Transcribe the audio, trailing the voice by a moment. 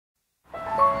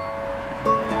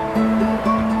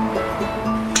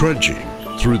trudging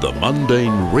through the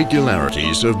mundane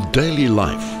regularities of daily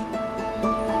life.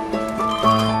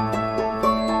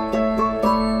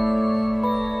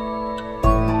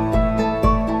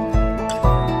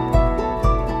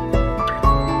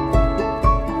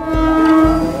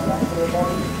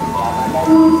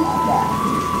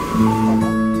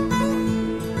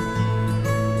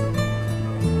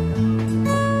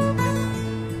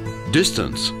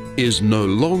 Distance is no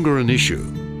longer an issue.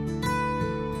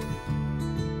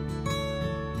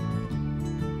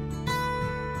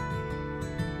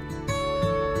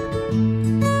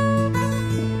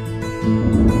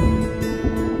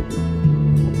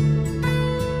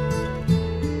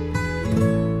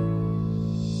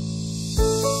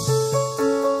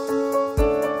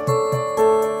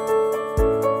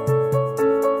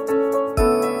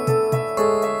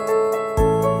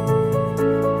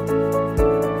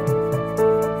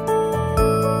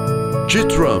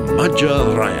 Citra Maja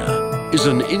Raya is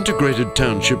an integrated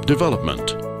township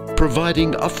development,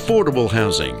 providing affordable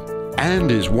housing,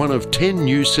 and is one of 10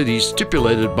 new cities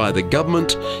stipulated by the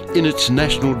government in its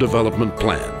National Development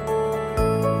Plan.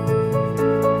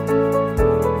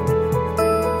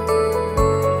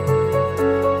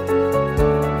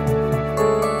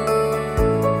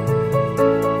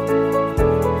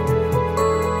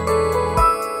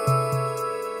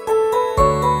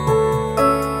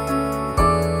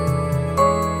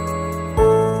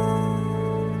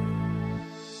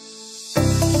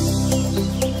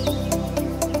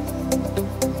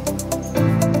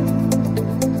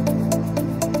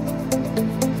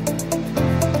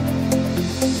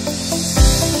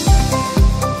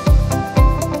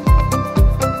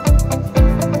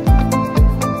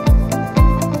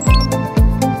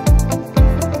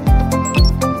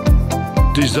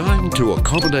 Designed to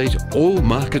accommodate all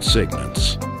market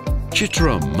segments,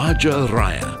 Citra Maja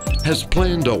Raya has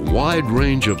planned a wide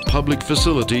range of public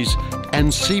facilities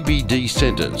and CBD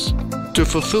centres to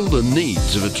fulfil the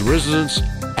needs of its residents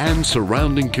and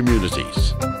surrounding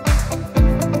communities.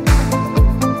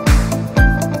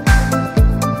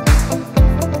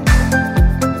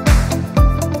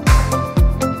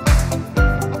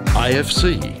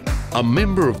 IFC, a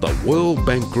member of the World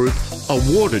Bank Group,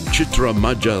 awarded Citra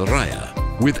Maja Raya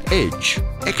with EDGE,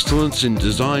 Excellence in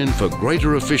Design for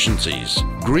Greater Efficiencies,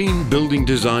 Green Building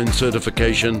Design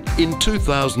Certification in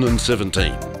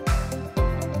 2017.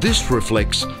 This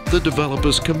reflects the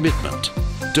developer's commitment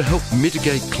to help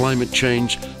mitigate climate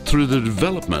change through the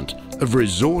development of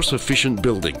resource-efficient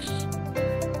buildings.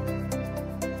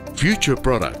 Future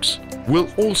products will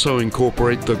also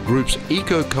incorporate the group's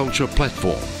eco-culture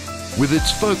platform with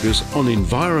its focus on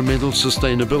environmental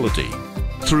sustainability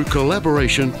through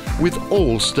collaboration with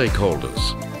all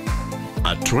stakeholders.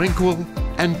 A tranquil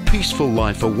and peaceful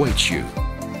life awaits you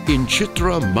in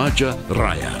Citra Maja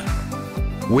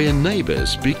Raya, where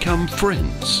neighbours become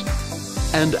friends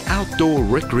and outdoor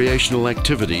recreational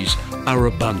activities are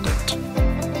abundant.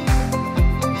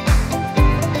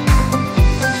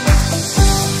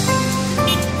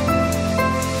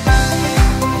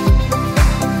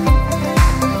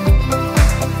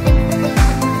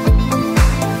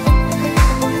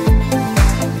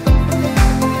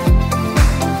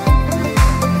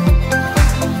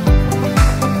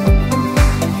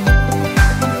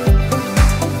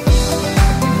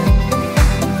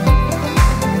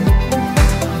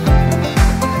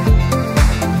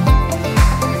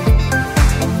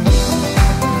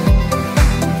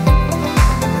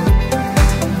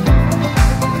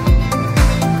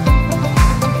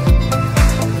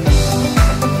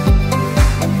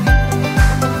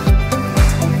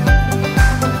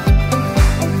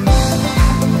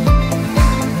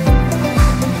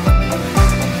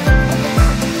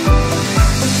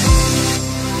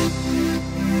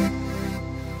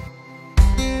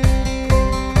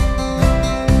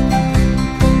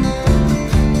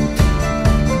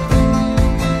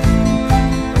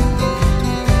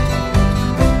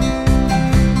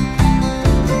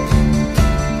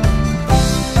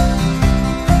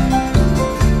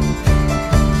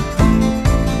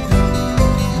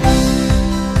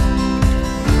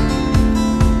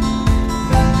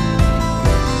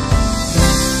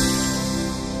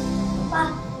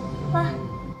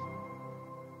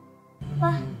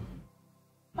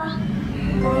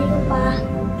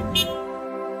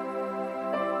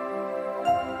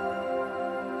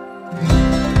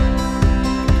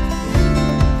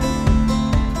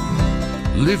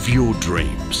 Live your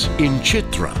dreams in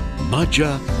Citra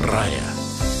Maja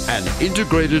Raya, an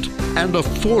integrated and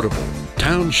affordable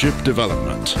township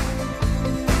development.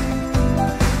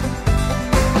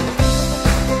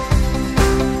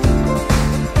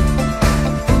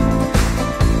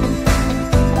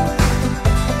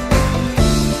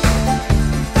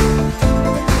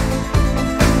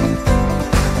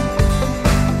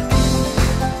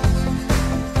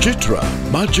 Citra,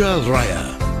 Maja,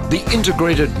 Raya, the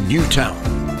integrated new town.